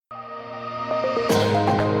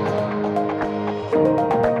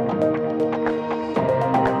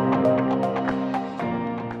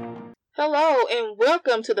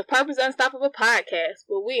welcome to the Purpose Unstoppable podcast,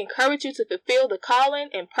 where we encourage you to fulfill the calling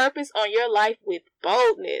and purpose on your life with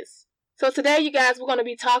boldness. So today, you guys, we're going to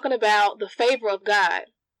be talking about the favor of God.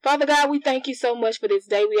 Father God, we thank you so much for this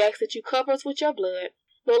day. We ask that you cover us with your blood.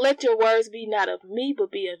 Lord, let your words be not of me,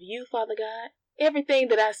 but be of you, Father God. Everything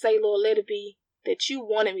that I say, Lord, let it be that you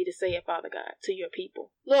wanted me to say it, Father God, to your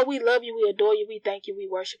people. Lord, we love you, we adore you, we thank you, we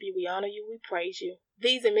worship you, we honor you, we praise you.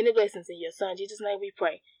 These and many blessings in your Son, Jesus' name we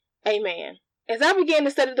pray. Amen. As I began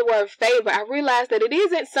to study the word favor, I realized that it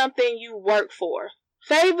isn't something you work for.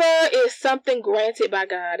 Favor is something granted by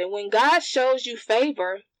God, and when God shows you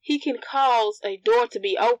favor, he can cause a door to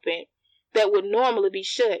be opened that would normally be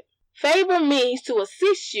shut. Favor means to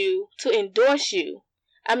assist you, to endorse you.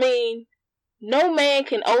 No man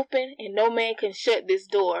can open and no man can shut this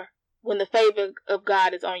door when the favor of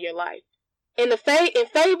God is on your life. And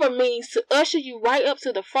favor means to usher you right up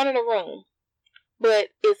to the front of the room. But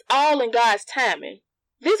it's all in God's timing.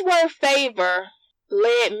 This word favor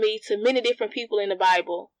led me to many different people in the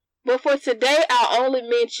Bible. But for today, I'll only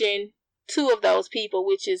mention two of those people,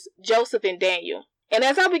 which is Joseph and Daniel. And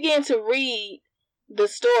as I began to read the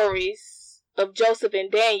stories of Joseph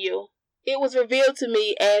and Daniel, it was revealed to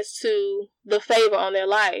me as to the favor on their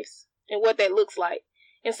lives and what that looks like.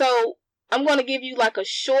 And so I'm going to give you like a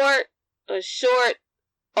short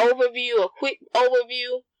overview, a quick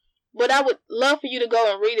overview. But I would love for you to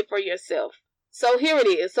go and read it for yourself. So here it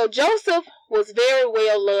is. So Joseph was very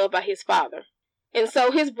well loved by his father. And so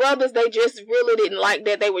his brothers, they just really didn't like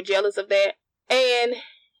that. They were jealous of that. And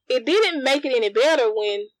it didn't make it any better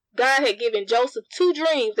when God had given Joseph two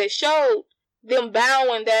dreams that showed them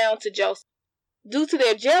bowing down to Joseph. Due to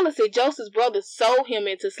their jealousy, Joseph's brothers sold him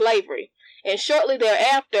into slavery. And shortly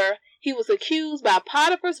thereafter, he was accused by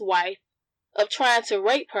Potiphar's wife of trying to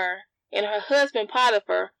rape her. And her husband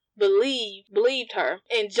Potiphar believed her,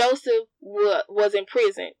 and Joseph was in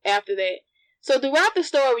prison after that. So throughout the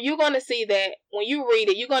story, you're going to see that when you read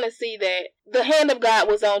it, you're going to see that the hand of God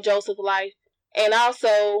was on Joseph's life, and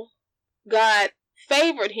also God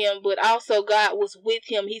favored him, but also God was with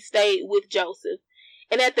him. He stayed with Joseph.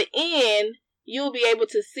 And at the end, you'll be able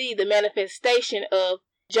to see the manifestation of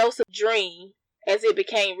Joseph's dream as it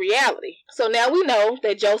became reality. So now we know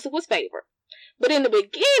that Joseph was favored. But in the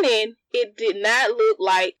beginning, it did not look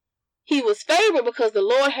like he was favored, because the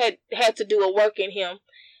Lord had to do a work in him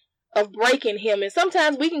of breaking him. And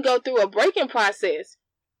sometimes we can go through a breaking process.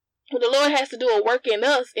 The Lord has to do a work in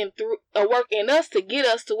us and through a work in us to get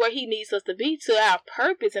us to where he needs us to be, to our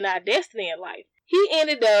purpose and our destiny in life. He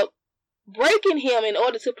ended up breaking him in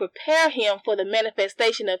order to prepare him for the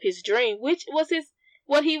manifestation of his dream, which was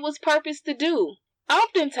what he was purposed to do.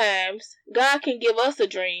 Oftentimes, God can give us a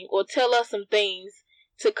dream or tell us some things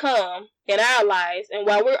to come in our lives, and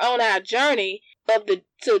while we're on our journey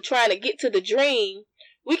to trying to get to the dream,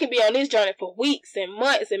 we can be on this journey for weeks and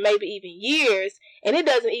months and maybe even years, and it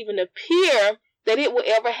doesn't even appear that it will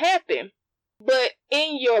ever happen. But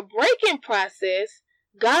in your breaking process,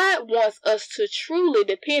 God wants us to truly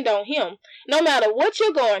depend on him. No matter what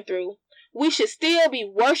you're going through, we should still be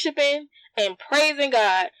worshiping and praising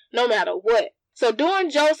God no matter what. So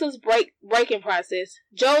during Joseph's breaking process,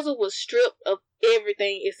 Joseph was stripped of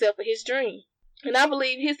everything except for his dream. And I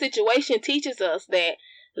believe his situation teaches us that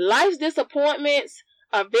life's disappointments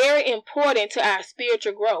are very important to our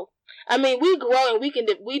spiritual growth. We grow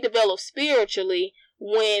and we develop spiritually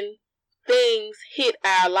when things hit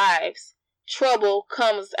our lives. Trouble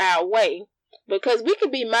comes our way, because we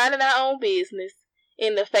could be minding our own business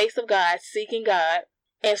in the face of God, seeking God,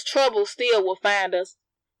 and trouble still will find us.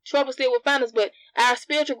 But our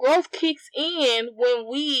spiritual growth kicks in when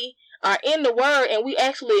we are in the Word and we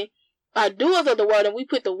actually are doers of the Word and we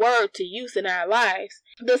put the Word to use in our lives.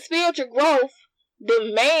 The spiritual growth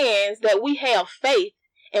demands that we have faith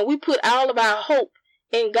and we put all of our hope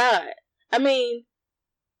in God.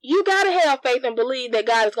 You got to have faith and believe that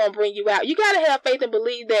God is going to bring you out. You got to have faith and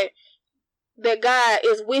believe that God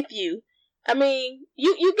is with you.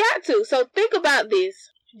 You got to. So think about this.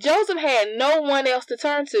 Joseph had no one else to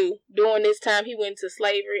turn to during this time he went into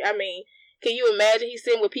slavery. Can you imagine? He's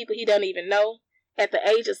sitting with people he don't even know at the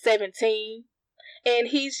age of 17. And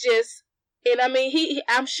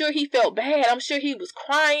I'm sure he felt bad. I'm sure he was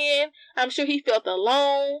crying. I'm sure he felt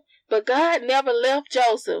alone. But God never left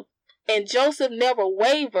Joseph. And Joseph never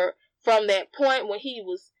wavered from that point when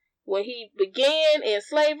he began in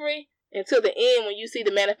slavery until the end, when you see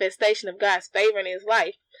the manifestation of God's favor in his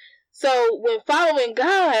life. So when following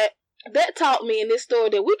God, that taught me in this story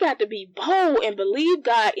that we got to be bold and believe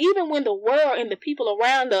God, even when the world and the people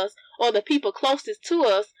around us or the people closest to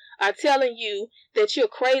us are telling you that you're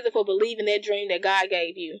crazy for believing that dream that God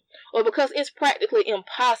gave you, or because it's practically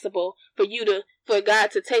impossible for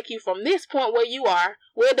God to take you from this point where you are,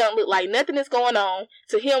 where it don't look like nothing is going on,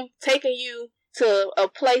 to him taking you to a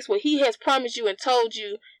place where he has promised you and told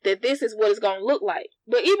you that this is what it's going to look like.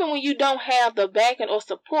 But even when you don't have the backing or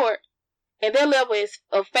support, and their level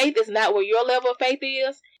of faith is not where your level of faith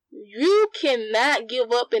is, you cannot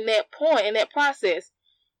give up in that point, in that process.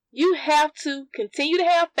 You have to continue to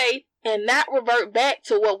have faith and not revert back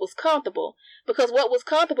to what was comfortable, because what was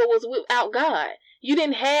comfortable was without God. You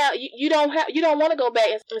don't want to go back.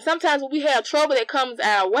 And sometimes when we have trouble that comes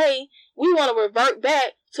our way, we want to revert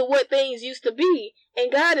back to what things used to be.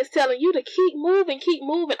 And God is telling you to keep moving.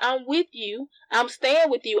 I'm with you. I'm staying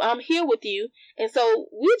with you. I'm here with you. And so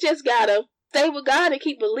we just gotta stay with God and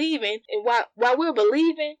keep believing. And while we're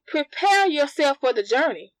believing, prepare yourself for the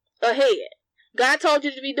journey ahead. God told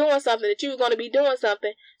you to be doing something, that you were going to be doing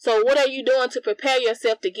something. So what are you doing to prepare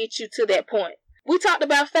yourself to get you to that point? We talked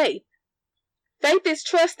about faith. Faith is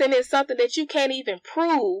trusting in something that you can't even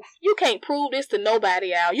prove. You can't prove this to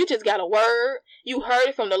nobody else. You just got a word. You heard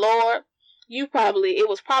it from the Lord. It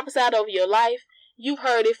was prophesied over your life. You've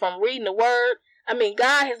heard it from reading the word. I mean,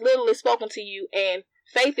 God has literally spoken to you, and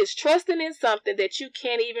faith is trusting in something that you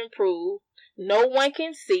can't even prove. No one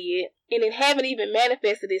can see it, and it haven't even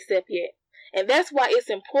manifested itself yet. And that's why it's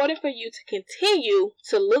important for you to continue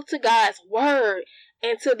to look to God's word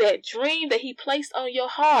and to that dream that he placed on your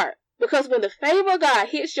heart. Because when the favor of God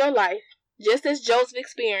hits your life, just as Joseph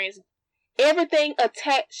experienced, everything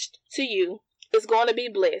attached to you is going to be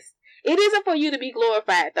blessed. It isn't for you to be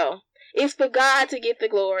glorified, though. It's for God to get the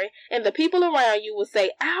glory. And the people around you will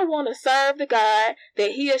say, I want to serve the God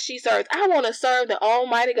that he or she serves. I want to serve the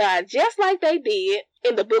Almighty God, just like they did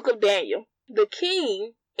in the book of Daniel. The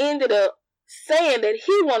king ended up saying that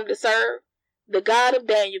he wanted to serve the God of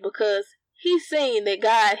Daniel because he seen that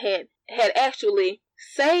God had actually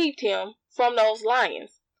saved him from those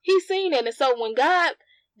lions. He seen it. And so when God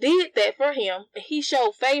did that for him, he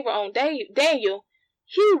showed favor on Daniel,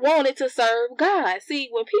 he wanted to serve God. See,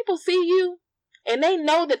 when people see you and they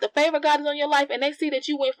know that the favor of God is on your life, and they see that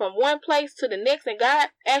you went from one place to the next and God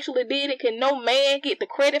actually did it, can no man get the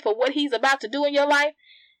credit for what he's about to do in your life?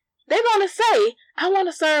 They're going to say, I want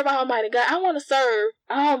to serve Almighty God. I want to serve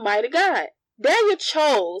Almighty God. Daniel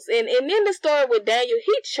chose, and in the story with Daniel,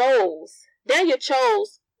 Daniel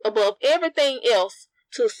chose above everything else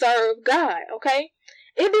to serve God, okay?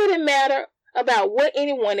 It didn't matter about what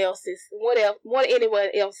anyone else said.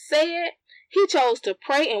 He chose to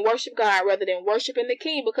pray and worship God rather than worshiping the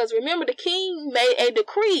king, because remember, the king made a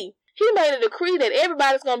decree. He made a decree that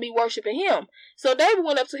everybody's going to be worshiping him. So David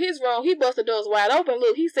went up to his room. He busted the doors wide open.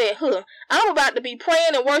 Look, he said, I'm about to be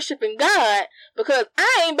praying and worshiping God because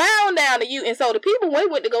I ain't bowing down to you. And so the people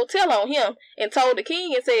went to go tell on him and told the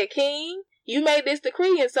king and said, King, you made this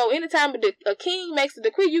decree. And so anytime a king makes a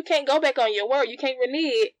decree, you can't go back on your word. You can't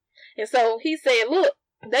renege. And so he said, look,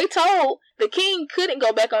 they told the king couldn't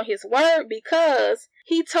go back on his word because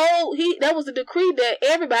that was the decree that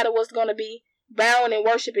everybody was going to be bowing and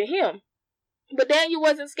worshiping him. But Daniel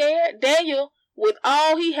wasn't scared. Daniel, with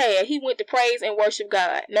all he had, he went to praise and worship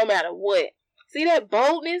God no matter what. See that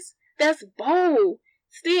boldness? That's bold.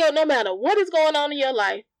 Still, no matter what is going on in your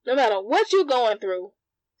life, no matter what you're going through,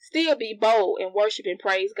 still be bold and worship and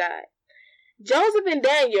praise God. Joseph and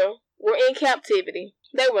Daniel were in captivity.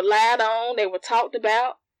 They were lied on. They were talked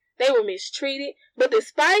about. They were mistreated. But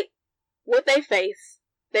despite what they faced,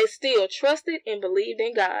 they still trusted and believed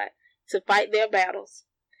in God to fight their battles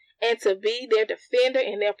and to be their defender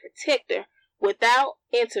and their protector without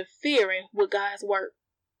interfering with God's work.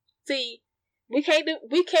 See, we can't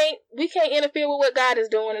interfere with what God is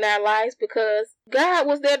doing in our lives because God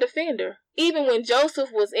was their defender. Even when Joseph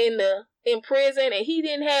was in prison and he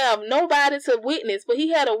didn't have nobody to witness, but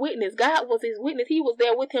he had a witness. God was his witness. He was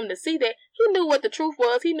there with him to see that. He knew what the truth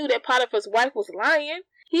was. He knew that Potiphar's wife was lying.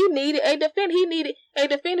 He needed a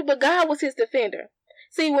defender, but God was his defender.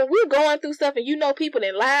 See, when we're going through stuff and you know people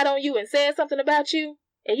that lied on you and said something about you,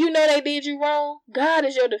 and you know they did you wrong, God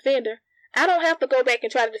is your defender. I don't have to go back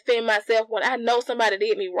and try to defend myself when I know somebody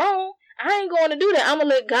did me wrong. I ain't going to do that. I'm going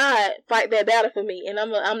to let God fight that battle for me, and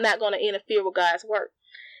I'm not going to interfere with God's work.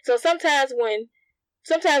 So sometimes doing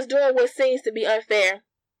what seems to be unfair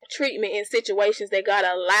treatment in situations that God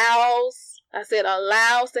allows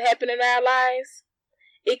to happen in our lives,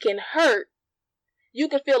 it can hurt. You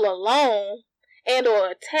can feel alone and or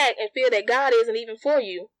attacked and feel that God isn't even for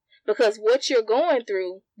you because what you're going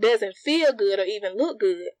through doesn't feel good or even look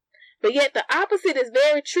good. But yet the opposite is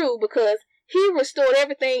very true because he restored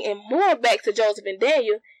everything and more back to Joseph and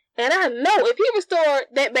Daniel And I know if he restored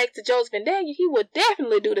that back to Joseph and Daniel, he would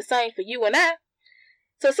definitely do the same for you and I.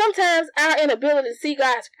 So sometimes our inability to see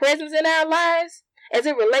God's presence in our lives as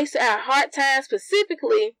it relates to our hard times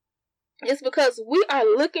specifically is because we are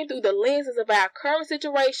looking through the lenses of our current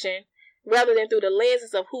situation rather than through the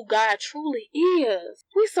lenses of who God truly is.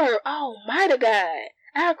 We serve Almighty God,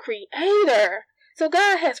 our Creator. So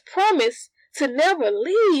God has promised to never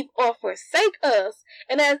leave or forsake us.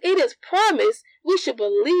 And as it is promised, we should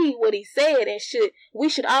believe what he said, and we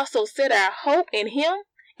should also set our hope in him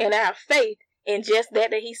and our faith in just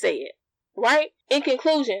that he said. Right? In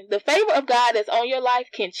conclusion, the favor of God that's on your life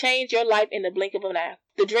can change your life in the blink of an eye.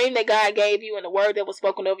 The dream that God gave you and the word that was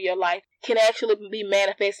spoken over your life can actually be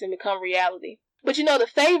manifested and become reality. But you know, the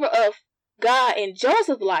favor of God in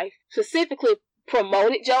Joseph's life specifically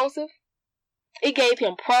promoted Joseph. It gave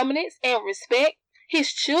him prominence and respect.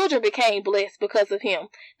 His children became blessed because of him.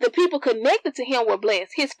 The people connected to him were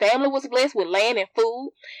blessed. His family was blessed with land and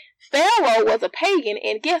food. Pharaoh was a pagan,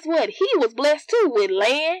 and guess what? He was blessed too with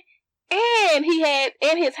land, and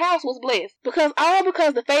his house was blessed. Because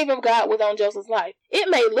the favor of God was on Joseph's life. It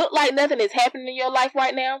may look like nothing is happening in your life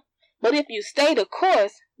right now, but if you stay the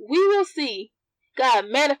course, we will see God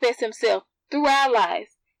manifest himself through our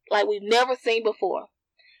lives like we've never seen before.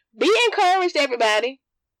 Be encouraged, everybody.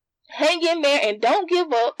 Hang in there and don't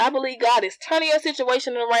give up. I believe God is turning your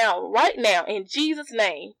situation around right now in Jesus'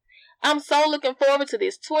 name. I'm so looking forward to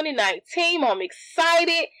this 2019. I'm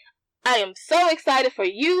excited. I am so excited for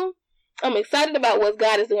you. I'm excited about what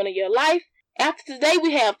God is doing in your life. After today,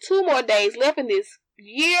 we have 2 more days left in this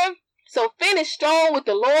year. So finish strong with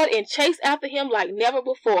the Lord and chase after him like never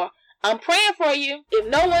before. I'm praying for you. If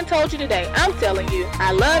no one told you today, I'm telling you,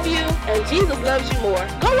 I love you and Jesus loves you more.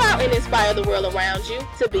 Go out and inspire the world around you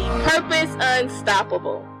to be purpose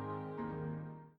unstoppable.